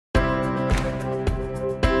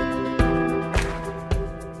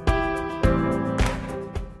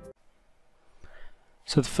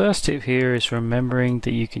So the first tip here is remembering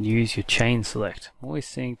that you can use your chain select. I'm always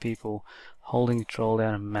seeing people holding Control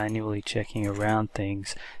down and manually checking around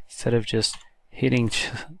things instead of just hitting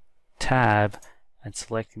Tab and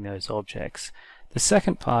selecting those objects. The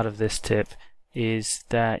second part of this tip is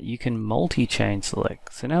that you can multi-chain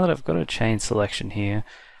select. So now that I've got a chain selection here,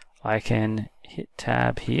 I can hit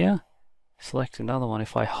Tab here, select another one.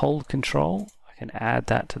 If I hold Control, I can add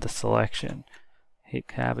that to the selection. Hit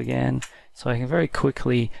Tab again, so I can very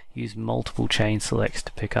quickly use multiple chain selects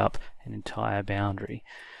to pick up an entire boundary.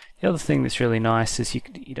 The other thing that's really nice is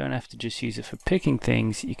you don't have to just use it for picking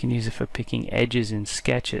things, you can use it for picking edges in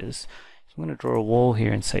sketches. So I'm going to draw a wall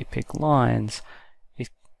here and say pick lines. If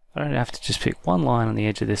I don't have to just pick one line on the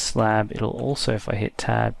edge of this slab, it'll also, if I hit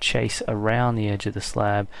Tab, chase around the edge of the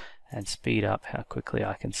slab and speed up how quickly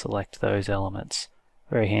I can select those elements.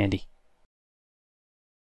 Very handy.